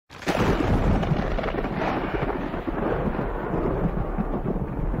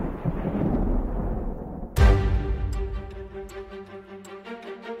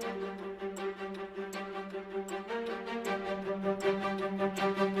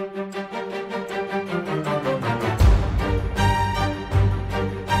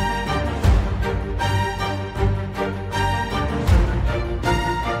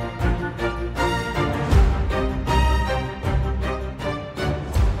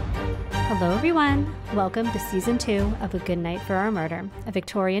Hello everyone, welcome to Season 2 of A Good Night for Our Murder, a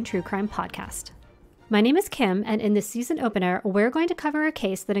Victorian true crime podcast. My name is Kim, and in this season opener, we're going to cover a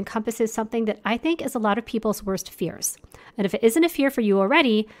case that encompasses something that I think is a lot of people's worst fears. And if it isn't a fear for you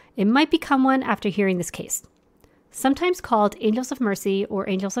already, it might become one after hearing this case. Sometimes called Angels of Mercy or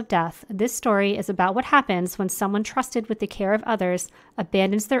Angels of Death, this story is about what happens when someone trusted with the care of others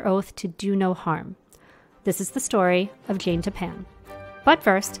abandons their oath to do no harm. This is the story of Jane Toppan. But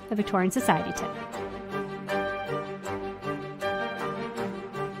first, a Victorian Society tip.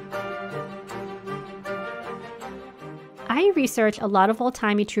 I research a lot of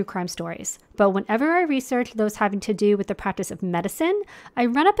old-timey true crime stories, but whenever I research those having to do with the practice of medicine, I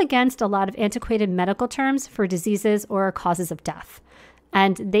run up against a lot of antiquated medical terms for diseases or causes of death,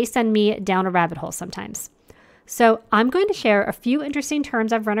 and they send me down a rabbit hole sometimes. So I'm going to share a few interesting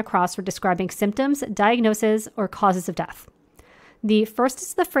terms I've run across for describing symptoms, diagnoses, or causes of death. The first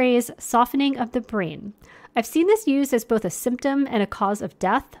is the phrase softening of the brain. I've seen this used as both a symptom and a cause of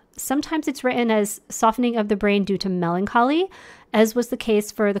death. Sometimes it's written as softening of the brain due to melancholy, as was the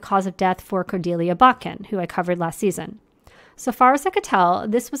case for the cause of death for Cordelia Botkin, who I covered last season. So far as I could tell,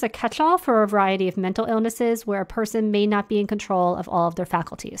 this was a catch-all for a variety of mental illnesses where a person may not be in control of all of their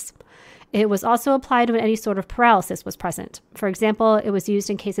faculties. It was also applied when any sort of paralysis was present. For example, it was used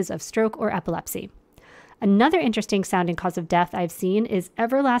in cases of stroke or epilepsy. Another interesting sounding cause of death I've seen is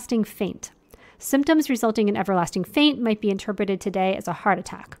everlasting faint. Symptoms resulting in everlasting faint might be interpreted today as a heart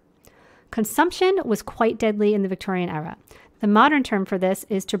attack. Consumption was quite deadly in the Victorian era. The modern term for this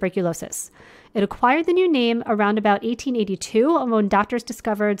is tuberculosis. It acquired the new name around about 1882 when doctors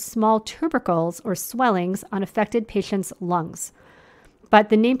discovered small tubercles or swellings on affected patients' lungs. But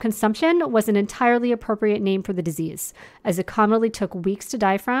the name consumption was an entirely appropriate name for the disease, as it commonly took weeks to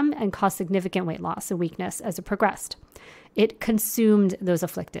die from and caused significant weight loss and weakness as it progressed. It consumed those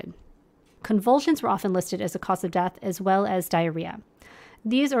afflicted. Convulsions were often listed as a cause of death, as well as diarrhea.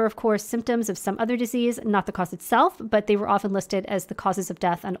 These are, of course, symptoms of some other disease, not the cause itself, but they were often listed as the causes of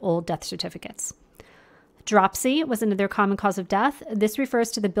death on old death certificates. Dropsy was another common cause of death. This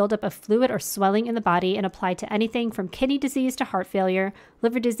refers to the buildup of fluid or swelling in the body and applied to anything from kidney disease to heart failure,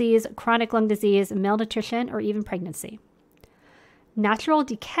 liver disease, chronic lung disease, malnutrition, or even pregnancy. Natural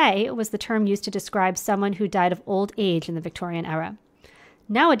decay was the term used to describe someone who died of old age in the Victorian era.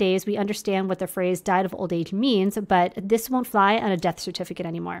 Nowadays, we understand what the phrase died of old age means, but this won't fly on a death certificate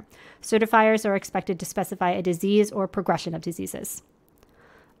anymore. Certifiers are expected to specify a disease or progression of diseases.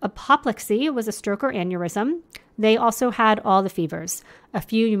 Apoplexy was a stroke or aneurysm. They also had all the fevers. A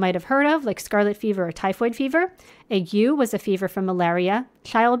few you might have heard of, like scarlet fever or typhoid fever. Ague was a fever from malaria.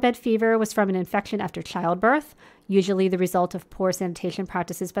 Childbed fever was from an infection after childbirth, usually the result of poor sanitation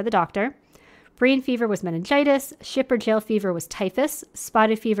practices by the doctor. Brain fever was meningitis. Ship or jail fever was typhus.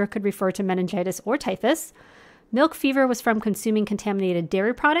 Spotted fever could refer to meningitis or typhus. Milk fever was from consuming contaminated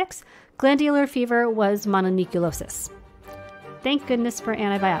dairy products. Glandular fever was mononucleosis. Thank goodness for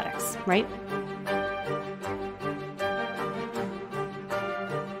antibiotics, right?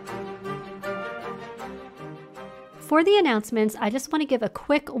 For the announcements, I just want to give a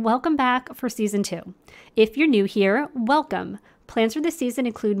quick welcome back for Season 2. If you're new here, welcome. Plans for this season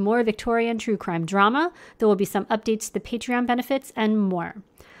include more Victorian true crime drama. There will be some updates to the Patreon benefits and more.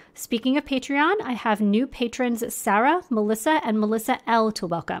 Speaking of Patreon, I have new patrons Sarah, Melissa, and Melissa L. to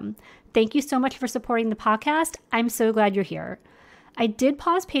welcome. Thank you so much for supporting the podcast. I'm so glad you're here. I did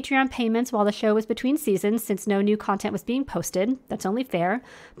pause Patreon payments while the show was between seasons since no new content was being posted. That's only fair.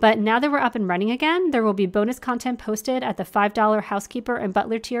 But now that we're up and running again, there will be bonus content posted at the $5 housekeeper and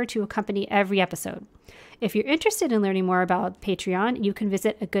butler tier to accompany every episode. If you're interested in learning more about Patreon, you can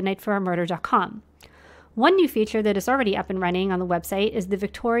visit agoodnightforourmurder.com. One new feature that is already up and running on the website is the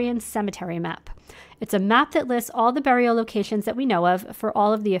Victorian Cemetery Map. It's a map that lists all the burial locations that we know of for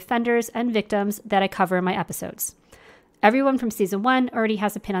all of the offenders and victims that I cover in my episodes. Everyone from Season 1 already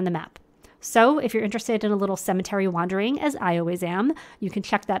has a pin on the map. So if you're interested in a little cemetery wandering, as I always am, you can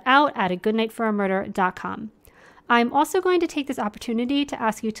check that out at agoodnightforourmurder.com. I'm also going to take this opportunity to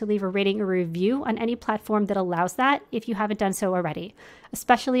ask you to leave a rating or review on any platform that allows that if you haven't done so already,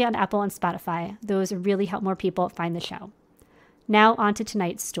 especially on Apple and Spotify. Those really help more people find the show. Now on to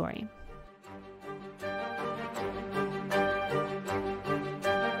tonight's story.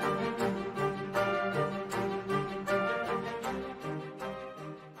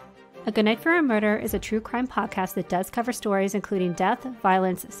 A Good Night for a Murder is a true crime podcast that does cover stories including death,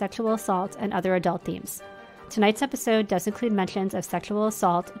 violence, sexual assault, and other adult themes. Tonight's episode does include mentions of sexual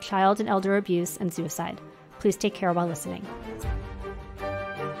assault, child and elder abuse, and suicide. Please take care while listening.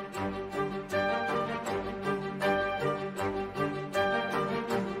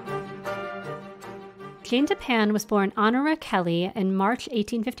 Jane Toppan was born Honora Kelly in March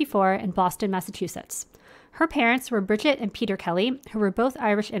 1854 in Boston, Massachusetts. Her parents were Bridget and Peter Kelly, who were both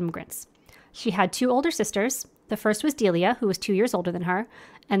Irish immigrants. She had two older sisters. The first was Delia, who was 2 years older than her,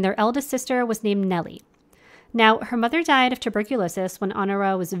 and their eldest sister was named Nellie. Now, her mother died of tuberculosis when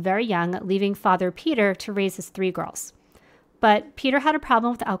Honora was very young, leaving father Peter to raise his 3 girls. But Peter had a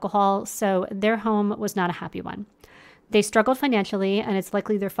problem with alcohol, so their home was not a happy one. They struggled financially, and it's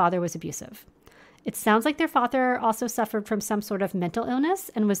likely their father was abusive. It sounds like their father also suffered from some sort of mental illness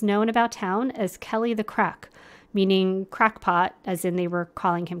and was known about town as Kelly the Crack, meaning crackpot, as in they were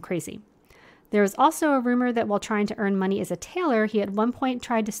calling him crazy. There was also a rumor that while trying to earn money as a tailor, he at one point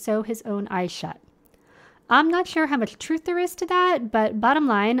tried to sew his own eyes shut. I'm not sure how much truth there is to that, but bottom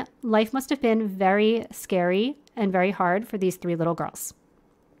line, life must have been very scary and very hard for these 3 little girls.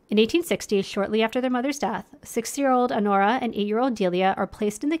 In 1860, shortly after their mother's death, 6-year-old Honora and 8-year-old Delia are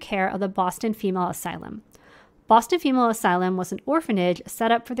placed in the care of the Boston Female Asylum. Boston Female Asylum was an orphanage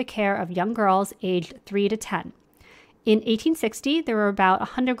set up for the care of young girls aged 3 to 10. In 1860, there were about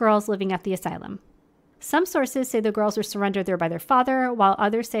 100 girls living at the asylum. Some sources say the girls were surrendered there by their father, while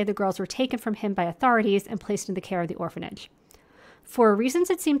others say the girls were taken from him by authorities and placed in the care of the orphanage. For reasons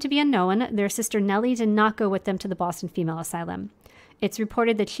that seem to be unknown, their sister Nellie did not go with them to the Boston Female Asylum. It's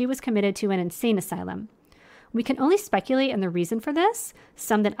reported that she was committed to an insane asylum. We can only speculate on the reason for this.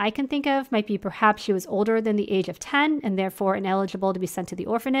 Some that I can think of might be perhaps she was older than the age of 10 and therefore ineligible to be sent to the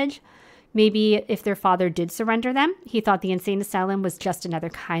orphanage. Maybe if their father did surrender them, he thought the insane asylum was just another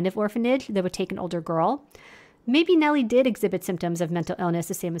kind of orphanage that would take an older girl. Maybe Nellie did exhibit symptoms of mental illness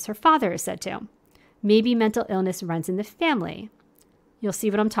the same as her father is said to. Maybe mental illness runs in the family. You'll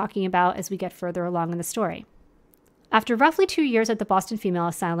see what I'm talking about as we get further along in the story. After roughly 2 years at the Boston Female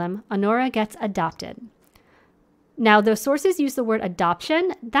Asylum, Honora gets adopted. Now, though sources use the word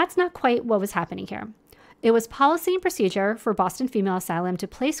adoption, that's not quite what was happening here. It was policy and procedure for Boston Female Asylum to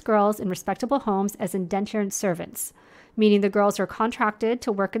place girls in respectable homes as indentured servants, meaning the girls are contracted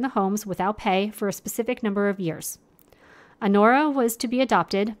to work in the homes without pay for a specific number of years. Honora was to be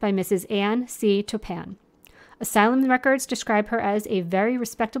adopted by Mrs. Anne C. Toppan. Asylum records describe her as a very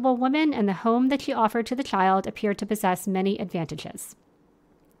respectable woman, and the home that she offered to the child appeared to possess many advantages.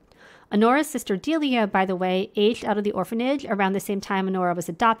 Honora's sister Delia, by the way, aged out of the orphanage around the same time Honora was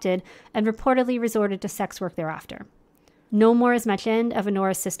adopted and reportedly resorted to sex work thereafter. No more is mentioned of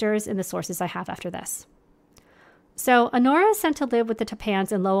Honora's sisters in the sources I have after this. So Honora is sent to live with the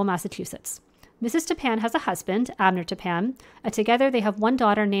Toppans in Lowell, Massachusetts. Mrs. Toppan has a husband, Abner Toppan, and together they have one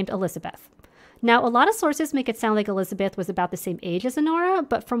daughter named Elizabeth. Now, a lot of sources make it sound like Elizabeth was about the same age as Honora,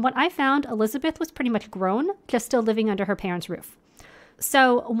 but from what I found, Elizabeth was pretty much grown, just still living under her parents' roof.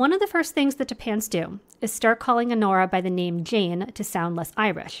 So one of the first things the Toppans do is start calling Honora by the name Jane to sound less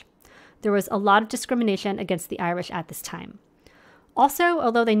Irish. There was a lot of discrimination against the Irish at this time. Also,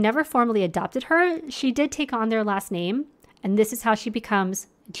 although they never formally adopted her, she did take on their last name, and this is how she becomes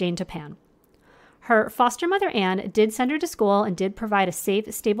Jane Toppan. Her foster mother, Anne, did send her to school and did provide a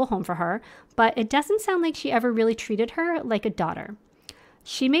safe, stable home for her, but it doesn't sound like she ever really treated her like a daughter.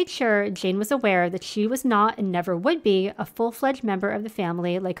 She made sure Jane was aware that she was not and never would be a full-fledged member of the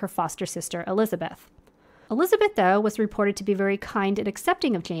family like her foster sister, Elizabeth. Elizabeth, though, was reported to be very kind and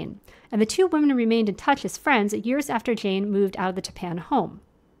accepting of Jane, and the 2 women remained in touch as friends years after Jane moved out of the Toppan home.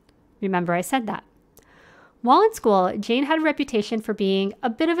 Remember I said that. While in school, Jane had a reputation for being a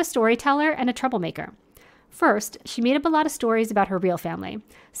bit of a storyteller and a troublemaker. First, she made up a lot of stories about her real family,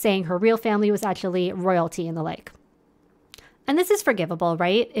 saying her real family was actually royalty and the like. And this is forgivable,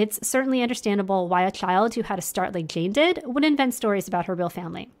 right? It's certainly understandable why a child who had a start like Jane did would invent stories about her real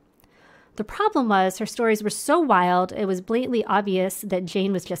family. The problem was her stories were so wild, it was blatantly obvious that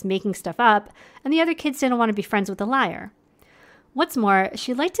Jane was just making stuff up, and the other kids didn't want to be friends with a liar. What's more,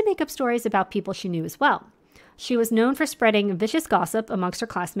 she liked to make up stories about people she knew as well. She was known for spreading vicious gossip amongst her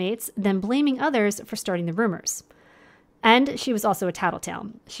classmates, then blaming others for starting the rumors. And she was also a tattletale.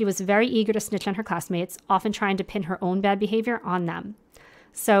 She was very eager to snitch on her classmates, often trying to pin her own bad behavior on them.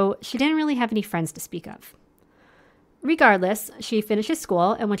 So she didn't really have any friends to speak of. Regardless, she finishes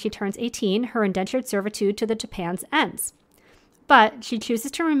school, and when she turns 18, her indentured servitude to the Toppans ends. But she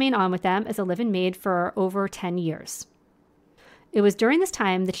chooses to remain on with them as a live-in maid for over 10 years. It was during this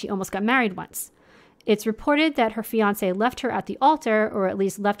time that she almost got married once. It's reported that her fiancé left her at the altar, or at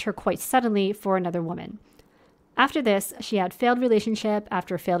least left her quite suddenly for another woman. After this, she had failed relationship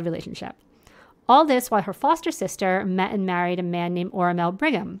after failed relationship. All this while her foster sister met and married a man named Oramel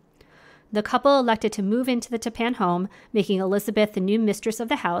Brigham. The couple elected to move into the Toppan home, making Elizabeth the new mistress of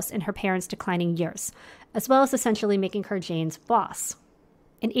the house in her parents' declining years, as well as essentially making her Jane's boss.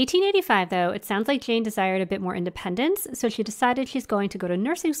 In 1885, though, it sounds like Jane desired a bit more independence, so she decided she's going to go to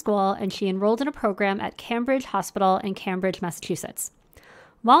nursing school, and she enrolled in a program at Cambridge Hospital in Cambridge, Massachusetts.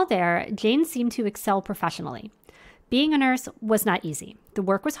 While there, Jane seemed to excel professionally. Being a nurse was not easy. The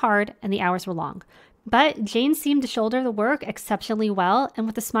work was hard, and the hours were long. But Jane seemed to shoulder the work exceptionally well and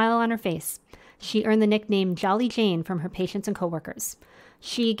with a smile on her face. She earned the nickname Jolly Jane from her patients and coworkers.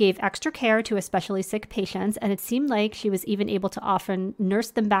 She gave extra care to especially sick patients, and it seemed like she was even able to often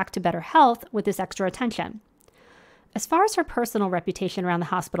nurse them back to better health with this extra attention. As far as her personal reputation around the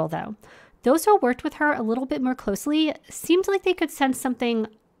hospital, though, those who worked with her a little bit more closely seemed like they could sense something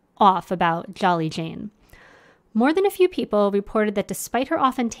off about Jolly Jane. More than a few people reported that despite her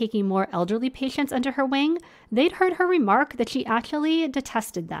often taking more elderly patients under her wing, they'd heard her remark that she actually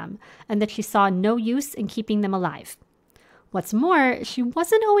detested them and that she saw no use in keeping them alive. What's more, she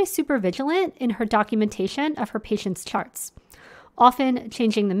wasn't always super vigilant in her documentation of her patients' charts, often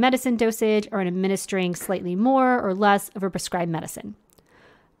changing the medicine dosage or administering slightly more or less of a prescribed medicine.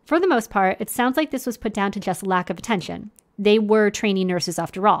 For the most part, it sounds like this was put down to just lack of attention. They were trainee nurses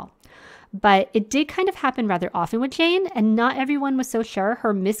after all. But it did kind of happen rather often with Jane, and not everyone was so sure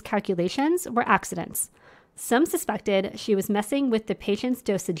her miscalculations were accidents. Some suspected she was messing with the patient's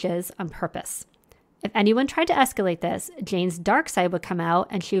dosages on purpose. If anyone tried to escalate this, Jane's dark side would come out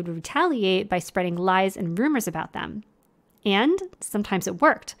and she would retaliate by spreading lies and rumors about them. And sometimes it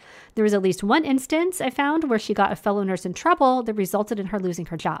worked. There was at least one instance I found where she got a fellow nurse in trouble that resulted in her losing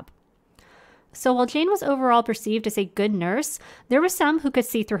her job. So while Jane was overall perceived as a good nurse, there were some who could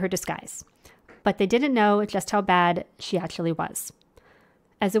see through her disguise. But they didn't know just how bad she actually was.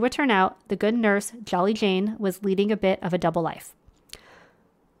 As it would turn out, the good nurse, Jolly Jane, was leading a bit of a double life.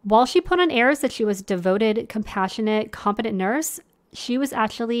 While she put on airs that she was a devoted, compassionate, competent nurse, she was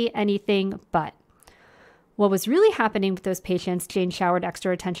actually anything but. What was really happening with those patients Jane showered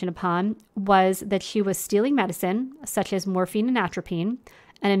extra attention upon was that she was stealing medicine, such as morphine and atropine,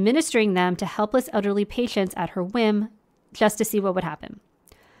 and administering them to helpless elderly patients at her whim, just to see what would happen.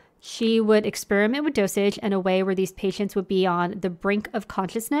 She would experiment with dosage in a way where these patients would be on the brink of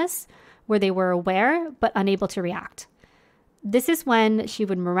consciousness, where they were aware but unable to react. This is when she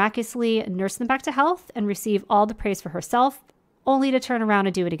would miraculously nurse them back to health and receive all the praise for herself, only to turn around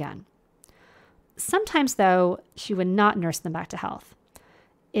and do it again. Sometimes, though, she would not nurse them back to health.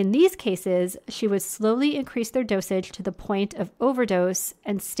 In these cases, she would slowly increase their dosage to the point of overdose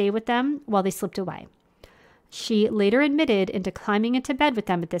and stay with them while they slipped away. She later admitted into climbing into bed with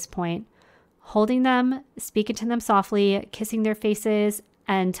them at this point, holding them, speaking to them softly, kissing their faces,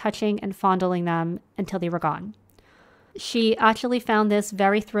 and touching and fondling them until they were gone. She actually found this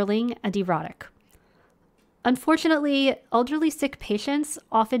very thrilling and erotic. Unfortunately, elderly sick patients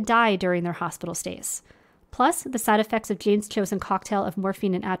often die during their hospital stays. Plus, the side effects of Jane's chosen cocktail of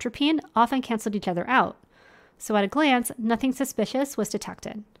morphine and atropine often canceled each other out. So at a glance, nothing suspicious was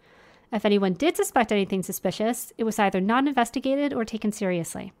detected. If anyone did suspect anything suspicious, it was either not investigated or taken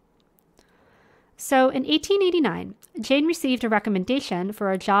seriously. So in 1889, Jane received a recommendation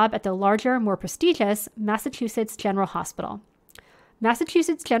for a job at the larger, more prestigious Massachusetts General Hospital.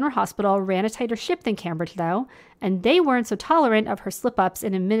 Massachusetts General Hospital ran a tighter ship than Cambridge, though, and they weren't so tolerant of her slip-ups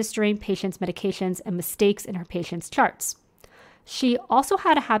in administering patients' medications and mistakes in her patients' charts. She also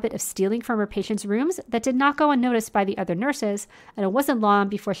had a habit of stealing from her patients' rooms that did not go unnoticed by the other nurses, and it wasn't long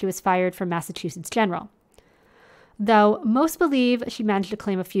before she was fired from Massachusetts General. Though most believe she managed to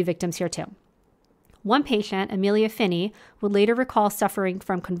claim a few victims here too. One patient, Amelia Finney, would later recall suffering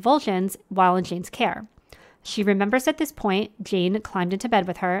from convulsions while in Jane's care. She remembers at this point, Jane climbed into bed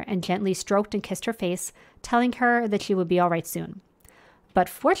with her and gently stroked and kissed her face, telling her that she would be all right soon. But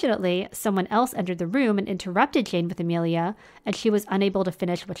fortunately, someone else entered the room and interrupted Jane with Amelia, and she was unable to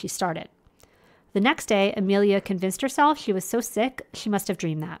finish what she started. The next day, Amelia convinced herself she was so sick she must have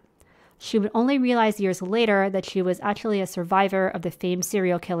dreamed that. She would only realize years later that she was actually a survivor of the famed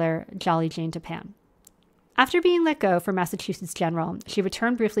serial killer, Jolly Jane Toppan. After being let go from Massachusetts General, she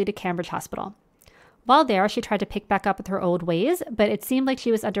returned briefly to Cambridge Hospital. While there, she tried to pick back up with her old ways, but it seemed like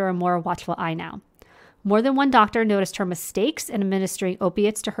she was under a more watchful eye now. More than one doctor noticed her mistakes in administering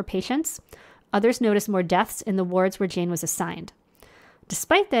opiates to her patients. Others noticed more deaths in the wards where Jane was assigned.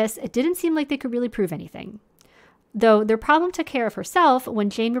 Despite this, it didn't seem like they could really prove anything. Though their problem took care of herself when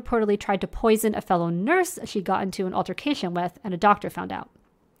Jane reportedly tried to poison a fellow nurse she got into an altercation with, and a doctor found out.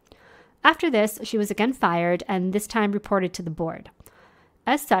 After this, she was again fired and this time reported to the board.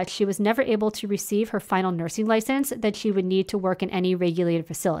 As such, she was never able to receive her final nursing license that she would need to work in any regulated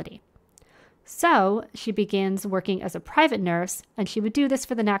facility. So she begins working as a private nurse, and she would do this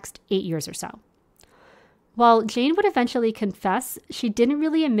for the next 8 years or so. While Jane would eventually confess, she didn't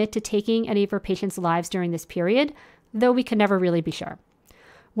really admit to taking any of her patients' lives during this period, though we can never really be sure.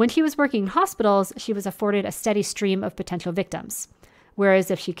 When she was working in hospitals, she was afforded a steady stream of potential victims,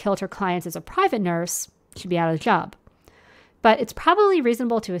 whereas if she killed her clients as a private nurse, she'd be out of a job. But it's probably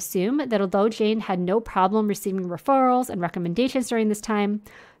reasonable to assume that although Jane had no problem receiving referrals and recommendations during this time,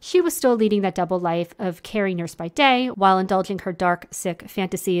 she was still leading that double life of caring nurse by day while indulging her dark, sick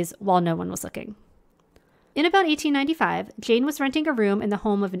fantasies while no one was looking. In about 1895, Jane was renting a room in the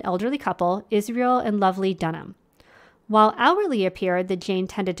home of an elderly couple, Israel and Lovely Dunham. While outwardly appeared that Jane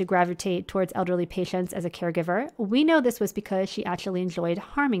tended to gravitate towards elderly patients as a caregiver, we know this was because she actually enjoyed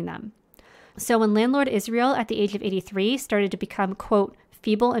harming them. So when landlord Israel, at the age of 83, started to become, quote,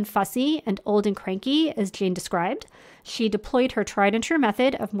 feeble and fussy and old and cranky, as Jane described, she deployed her tried and true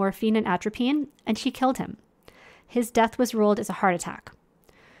method of morphine and atropine, and she killed him. His death was ruled as a heart attack.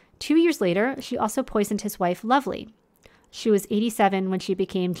 2 years later, she also poisoned his wife, Lovely. She was 87 when she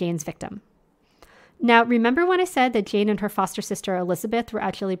became Jane's victim. Now, remember when I said that Jane and her foster sister Elizabeth were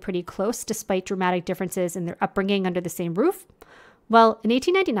actually pretty close despite dramatic differences in their upbringing under the same roof? Well, in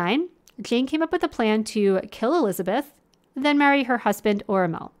 1899, Jane came up with a plan to kill Elizabeth, then marry her husband,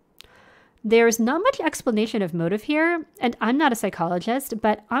 Ormel. There's not much explanation of motive here, and I'm not a psychologist,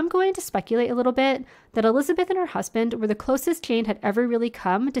 but I'm going to speculate a little bit that Elizabeth and her husband were the closest Jane had ever really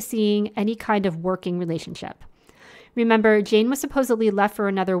come to seeing any kind of working relationship. Remember, Jane was supposedly left for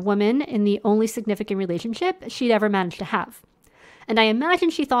another woman in the only significant relationship she'd ever managed to have. And I imagine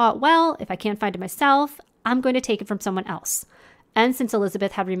she thought, well, if I can't find it myself, I'm going to take it from someone else. And since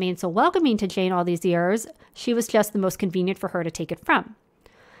Elizabeth had remained so welcoming to Jane all these years, she was just the most convenient for her to take it from.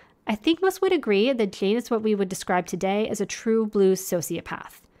 I think most would agree that Jane is what we would describe today as a true blue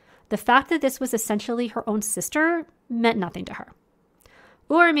sociopath. The fact that this was essentially her own sister meant nothing to her.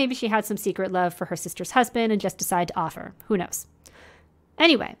 Or maybe she had some secret love for her sister's husband and just decided to offer. Who knows?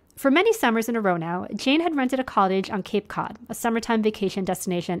 Anyway, for many summers in a row now, Jane had rented a cottage on Cape Cod, a summertime vacation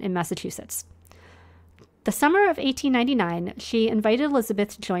destination in Massachusetts. The summer of 1899, she invited Elizabeth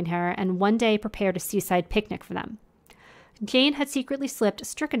to join her and one day prepared a seaside picnic for them. Jane had secretly slipped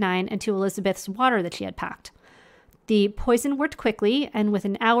strychnine into Elizabeth's water that she had packed. The poison worked quickly, and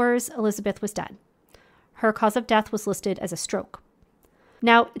within hours, Elizabeth was dead. Her cause of death was listed as a stroke.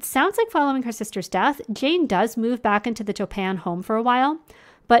 Now, it sounds like following her sister's death, Jane does move back into the Toppan home for a while,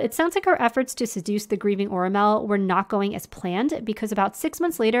 but it sounds like her efforts to seduce the grieving Ormel were not going as planned because about 6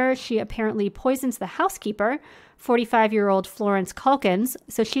 months later, she apparently poisons the housekeeper, 45-year-old Florence Calkins,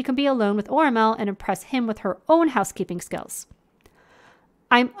 so she can be alone with Ormel and impress him with her own housekeeping skills.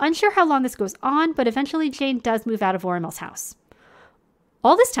 I'm unsure how long this goes on, but eventually Jane does move out of Ormel's house.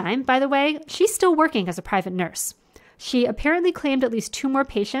 All this time, by the way, she's still working as a private nurse. She apparently claimed at least 2 more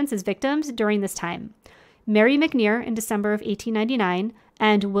patients as victims during this time. Mary McNear in December of 1899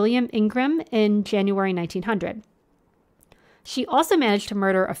 and William Ingram in January 1900. She also managed to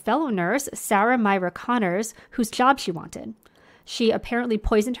murder a fellow nurse, Sarah Myra Connors, whose job she wanted. She apparently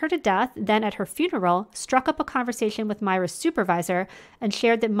poisoned her to death, then at her funeral, struck up a conversation with Myra's supervisor and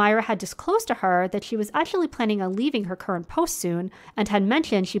shared that Myra had disclosed to her that she was actually planning on leaving her current post soon and had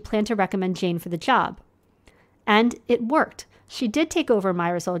mentioned she planned to recommend Jane for the job. And it worked. She did take over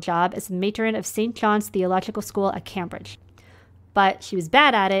Myra's old job as matron of St. John's Theological School at Cambridge. But she was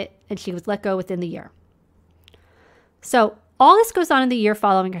bad at it, and she was let go within the year. So all this goes on in the year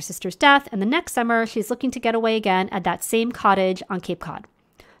following her sister's death, and the next summer, she's looking to get away again at that same cottage on Cape Cod.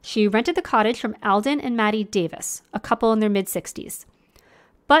 She rented the cottage from Alden and Maddie Davis, a couple in their mid-60s.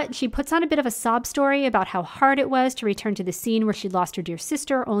 But she puts on a bit of a sob story about how hard it was to return to the scene where she lost her dear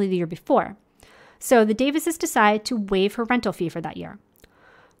sister only the year before. So the Davises decide to waive her rental fee for that year.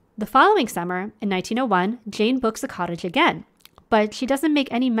 The following summer, in 1901, Jane books the cottage again, but she doesn't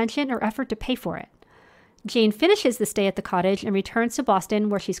make any mention or effort to pay for it. Jane finishes the stay at the cottage and returns to Boston,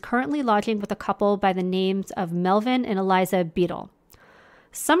 where she's currently lodging with a couple by the names of Melvin and Eliza Beadle.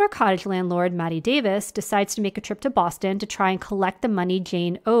 Summer cottage landlord Maddie Davis decides to make a trip to Boston to try and collect the money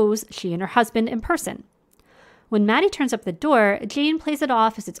Jane owes she and her husband in person. When Maddie turns up the door, Jane plays it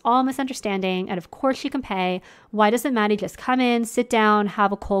off as it's all a misunderstanding, and of course she can pay. Why doesn't Maddie just come in, sit down,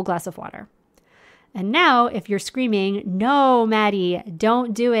 have a cold glass of water? And now, if you're screaming, "No, Maddie,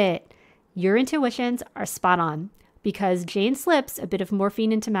 don't do it," your intuitions are spot on, because Jane slips a bit of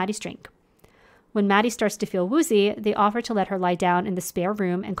morphine into Maddie's drink. When Maddie starts to feel woozy, they offer to let her lie down in the spare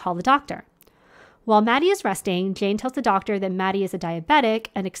room and call the doctor. While Maddie is resting, Jane tells the doctor that Maddie is a diabetic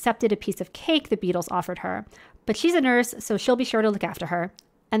and accepted a piece of cake the Beatles offered her, but she's a nurse, so she'll be sure to look after her,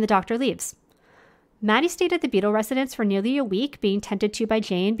 and the doctor leaves. Maddie stayed at the Beatle residence for nearly a week, being tended to by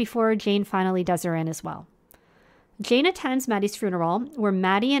Jane before Jane finally does her in as well. Jane attends Maddie's funeral, where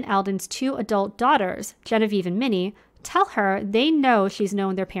Maddie and Alden's 2 adult daughters, Genevieve and Minnie, tell her they know she's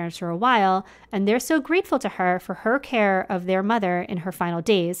known their parents for a while, and they're so grateful to her for her care of their mother in her final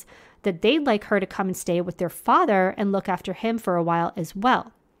days that they'd like her to come and stay with their father and look after him for a while as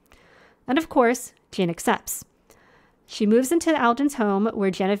well. And of course, Jane accepts. She moves into Alden's home,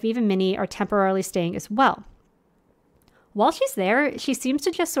 where Genevieve and Minnie are temporarily staying as well. While she's there, she seems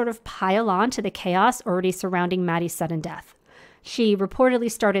to just sort of pile on to the chaos already surrounding Maddie's sudden death. She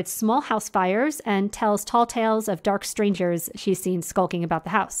reportedly started small house fires and tells tall tales of dark strangers she's seen skulking about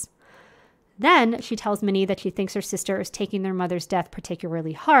the house. Then she tells Minnie that she thinks her sister is taking their mother's death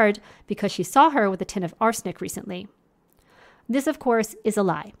particularly hard because she saw her with a tin of arsenic recently. This, of course, is a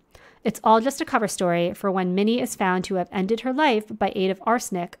lie. It's all just a cover story for when Minnie is found to have ended her life by aid of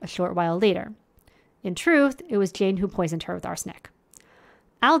arsenic a short while later. In truth, it was Jane who poisoned her with arsenic.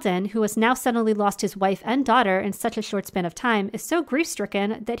 Alden, who has now suddenly lost his wife and daughter in such a short span of time, is so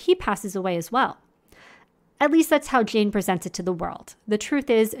grief-stricken that he passes away as well. At least that's how Jane presents it to the world. The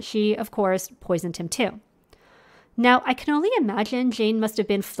truth is, she, of course, poisoned him too. Now, I can only imagine Jane must have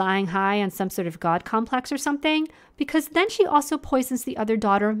been flying high on some sort of god complex or something, because then she also poisons the other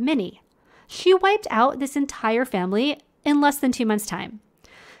daughter, Minnie. She wiped out this entire family in less than 2 months' time.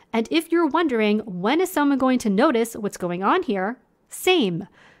 And if you're wondering, when is someone going to notice what's going on here? Same.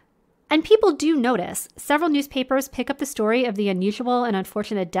 And people do notice. Several newspapers pick up the story of the unusual and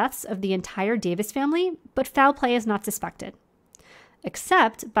unfortunate deaths of the entire Davis family, but foul play is not suspected.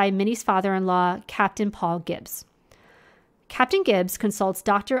 Except by Minnie's father-in-law, Captain Paul Gibbs. Captain Gibbs consults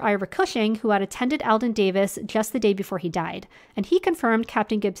Dr. Ira Cushing, who had attended Alden Davis just the day before he died, and he confirmed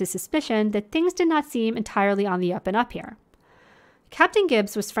Captain Gibbs' suspicion that things did not seem entirely on the up and up here. Captain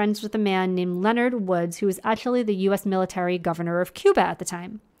Gibbs was friends with a man named Leonard Woods, who was actually the U.S. military governor of Cuba at the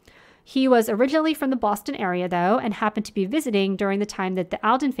time. He was originally from the Boston area, though, and happened to be visiting during the time that the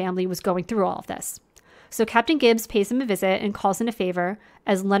Alden family was going through all of this. So Captain Gibbs pays him a visit and calls in a favor,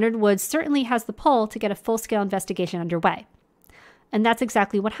 as Leonard Woods certainly has the pull to get a full-scale investigation underway. And that's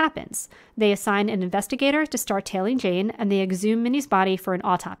exactly what happens. They assign an investigator to start tailing Jane, and they exhume Minnie's body for an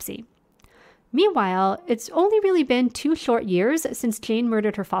autopsy. Meanwhile, it's only really been 2 short years since Jane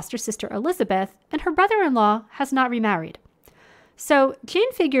murdered her foster sister Elizabeth, and her brother-in-law has not remarried. So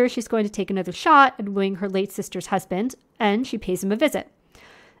Jane figures she's going to take another shot at wooing her late sister's husband, and she pays him a visit.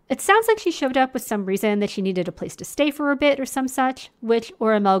 It sounds like she showed up with some reason that she needed a place to stay for a bit or some such, which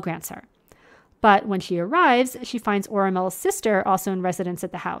Oramel grants her. But when she arrives, she finds Oramel's sister also in residence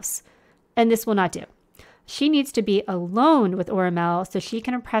at the house, and this will not do. She needs to be alone with Oramel so she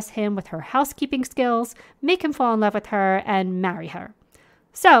can impress him with her housekeeping skills, make him fall in love with her, and marry her.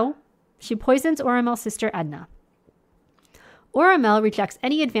 So, she poisons Oramel's sister Edna. Oramel rejects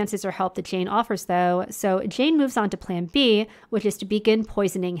any advances or help that Jane offers, though, so Jane moves on to plan B, which is to begin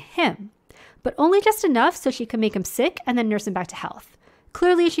poisoning him. But only just enough so she can make him sick and then nurse him back to health.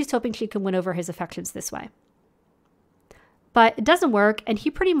 Clearly, she's hoping she can win over his affections this way. But it doesn't work, and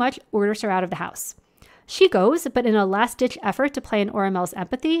he pretty much orders her out of the house. She goes, but in a last-ditch effort to play in Oramel's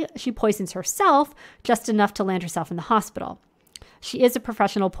empathy, she poisons herself just enough to land herself in the hospital. She is a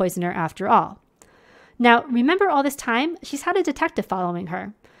professional poisoner after all. Now, remember all this time, she's had a detective following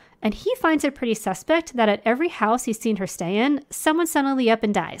her, and he finds it pretty suspect that at every house he's seen her stay in, someone suddenly up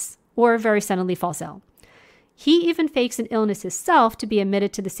and dies, or very suddenly falls ill. He even fakes an illness himself to be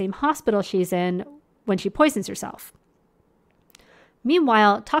admitted to the same hospital she's in when she poisons herself.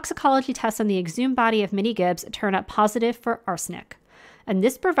 Meanwhile, toxicology tests on the exhumed body of Minnie Gibbs turn up positive for arsenic, and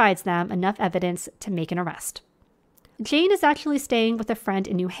this provides them enough evidence to make an arrest. Jane is actually staying with a friend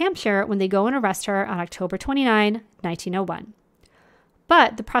in New Hampshire when they go and arrest her on October 29, 1901.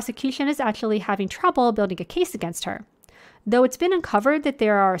 But the prosecution is actually having trouble building a case against her. Though it's been uncovered that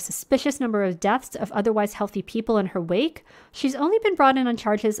there are a suspicious number of deaths of otherwise healthy people in her wake, she's only been brought in on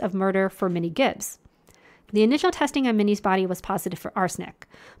charges of murder for Minnie Gibbs. The initial testing on Minnie's body was positive for arsenic,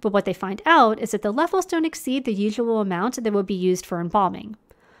 but what they find out is that the levels don't exceed the usual amount that would be used for embalming.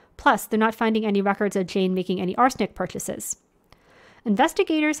 Plus, they're not finding any records of Jane making any arsenic purchases.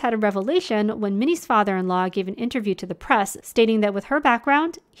 Investigators had a revelation when Minnie's father-in-law gave an interview to the press stating that with her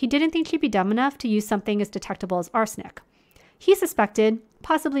background, he didn't think she'd be dumb enough to use something as detectable as arsenic. He suspected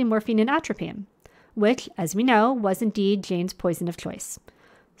possibly morphine and atropine, which, as we know, was indeed Jane's poison of choice.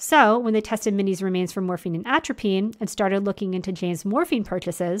 So, when they tested Minnie's remains for morphine and atropine and started looking into Jane's morphine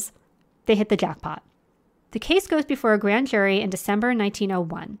purchases, they hit the jackpot. The case goes before a grand jury in December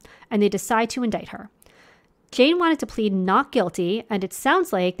 1901, and they decide to indict her. Jane wanted to plead not guilty, and it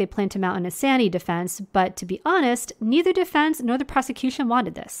sounds like they planned to mount an insanity defense, but to be honest, neither defense nor the prosecution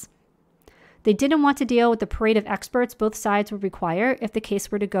wanted this. They didn't want to deal with the parade of experts both sides would require if the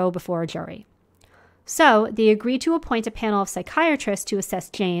case were to go before a jury. So they agreed to appoint a panel of psychiatrists to assess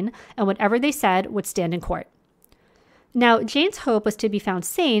Jane, and whatever they said would stand in court. Now, Jane's hope was to be found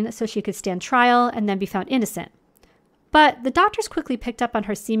sane so she could stand trial and then be found innocent. But the doctors quickly picked up on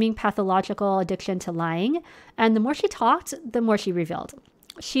her seeming pathological addiction to lying, and the more she talked, the more she revealed.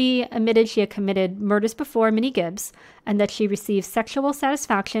 She admitted she had committed murders before Minnie Gibbs, and that she received sexual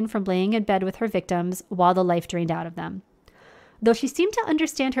satisfaction from laying in bed with her victims while the life drained out of them. Though she seemed to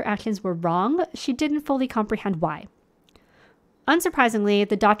understand her actions were wrong, she didn't fully comprehend why. Unsurprisingly,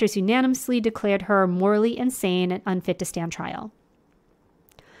 the doctors unanimously declared her morally insane and unfit to stand trial.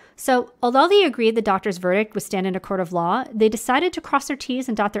 So, although they agreed the doctor's verdict would stand in a court of law, they decided to cross their T's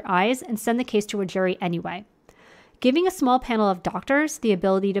and dot their I's and send the case to a jury anyway. Giving a small panel of doctors the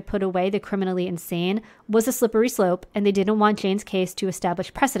ability to put away the criminally insane was a slippery slope, and they didn't want Jane's case to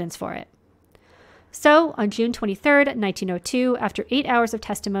establish precedents for it. So, on June 23, 1902, after 8 hours of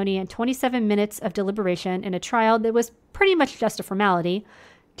testimony and 27 minutes of deliberation in a trial that was pretty much just a formality,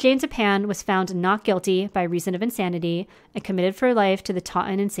 Jane Toppan was found not guilty by reason of insanity and committed for life to the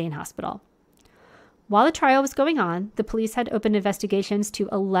Taunton Insane Hospital. While the trial was going on, the police had opened investigations to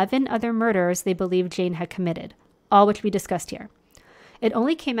 11 other murders they believed Jane had committed, all which we discussed here. It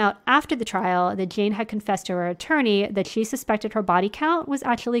only came out after the trial that Jane had confessed to her attorney that she suspected her body count was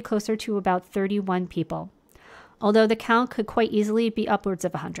actually closer to about 31 people, although the count could quite easily be upwards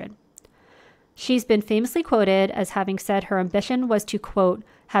of 100. She's been famously quoted as having said her ambition was to, quote,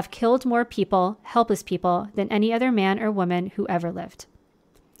 have killed more people, helpless people, than any other man or woman who ever lived.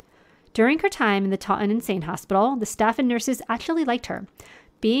 During her time in the Taunton Insane Hospital, the staff and nurses actually liked her.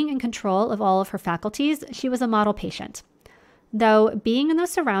 Being in control of all of her faculties, she was a model patient. Though being in those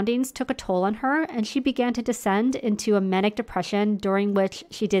surroundings took a toll on her, and she began to descend into a manic depression during which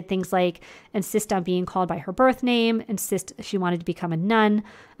she did things like insist on being called by her birth name, insist she wanted to become a nun,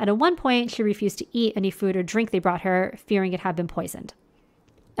 and at one point she refused to eat any food or drink they brought her, fearing it had been poisoned.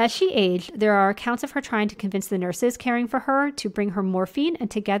 As she aged, there are accounts of her trying to convince the nurses caring for her to bring her morphine, and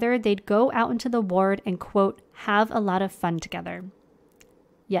together they'd go out into the ward and, quote, have a lot of fun together.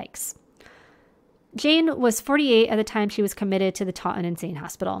 Yikes. Jane was 48 at the time she was committed to the Taunton Insane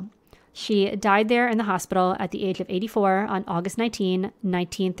Hospital. She died there in the hospital at the age of 84 on August 19,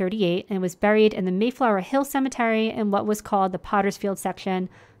 1938, and was buried in the Mayflower Hill Cemetery in what was called the Pottersfield section,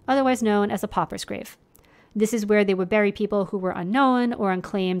 otherwise known as a pauper's grave. This is where they would bury people who were unknown or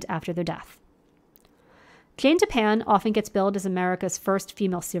unclaimed after their death. Jane Toppan often gets billed as America's first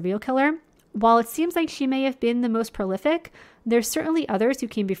female serial killer. While it seems like she may have been the most prolific, there's certainly others who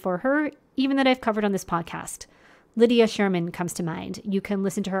came before her, even that I've covered on this podcast. Lydia Sherman comes to mind. You can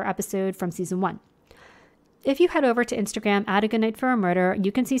listen to her episode from season 1. If you head over to Instagram at A Good Night for a Murder,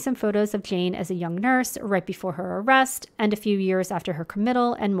 you can see some photos of Jane as a young nurse right before her arrest and a few years after her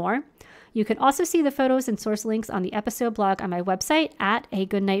committal and more. You can also see the photos and source links on the episode blog on my website at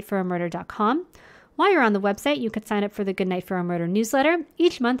agoodnightforamurder.com. While you're on the website, you can sign up for the Good Night for a Murder newsletter.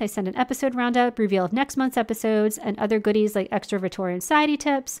 Each month, I send an episode roundup, reveal of next month's episodes, and other goodies like extra Victorian society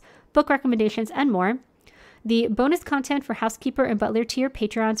tips, book recommendations, and more. The bonus content for housekeeper and butler tier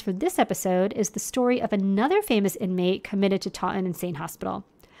Patreons for this episode is the story of another famous inmate committed to Taunton Insane Hospital.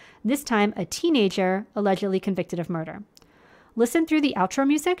 This time, a teenager allegedly convicted of murder. Listen through the outro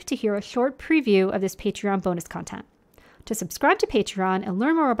music to hear a short preview of this Patreon bonus content. To subscribe to Patreon and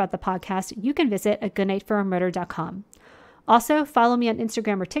learn more about the podcast, you can visit agoodnightforamurder.com. Also, follow me on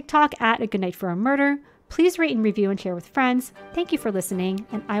Instagram or TikTok at agoodnightforamurder. Please rate and review and share with friends. Thank you for listening,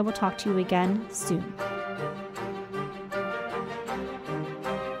 and I will talk to you again soon.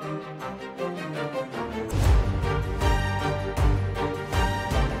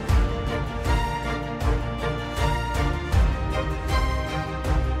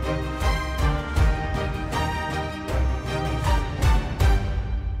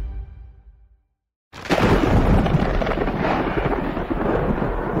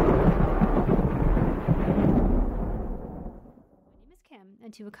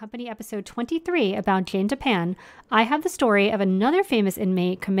 And to accompany episode 23 about Jane Toppan, I have the story of another famous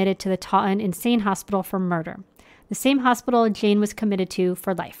inmate committed to the Taunton Insane Hospital for murder, the same hospital Jane was committed to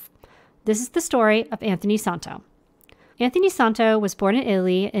for life. This is the story of Anthony Santo. Anthony Santo was born in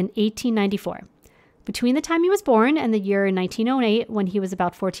Italy in 1894. Between the time he was born and the year 1908, when he was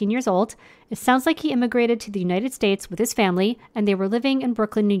about 14 years old, it sounds like he immigrated to the United States with his family, and they were living in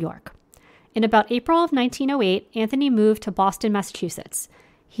Brooklyn, New York. In about April of 1908, Anthony moved to Boston, Massachusetts.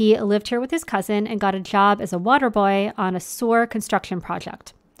 He lived here with his cousin and got a job as a water boy on a sewer construction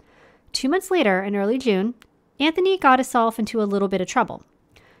project. 2 months later, in early June, Anthony got himself into a little bit of trouble.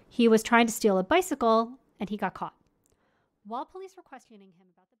 He was trying to steal a bicycle and he got caught. While police were questioning him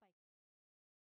about the bicycle,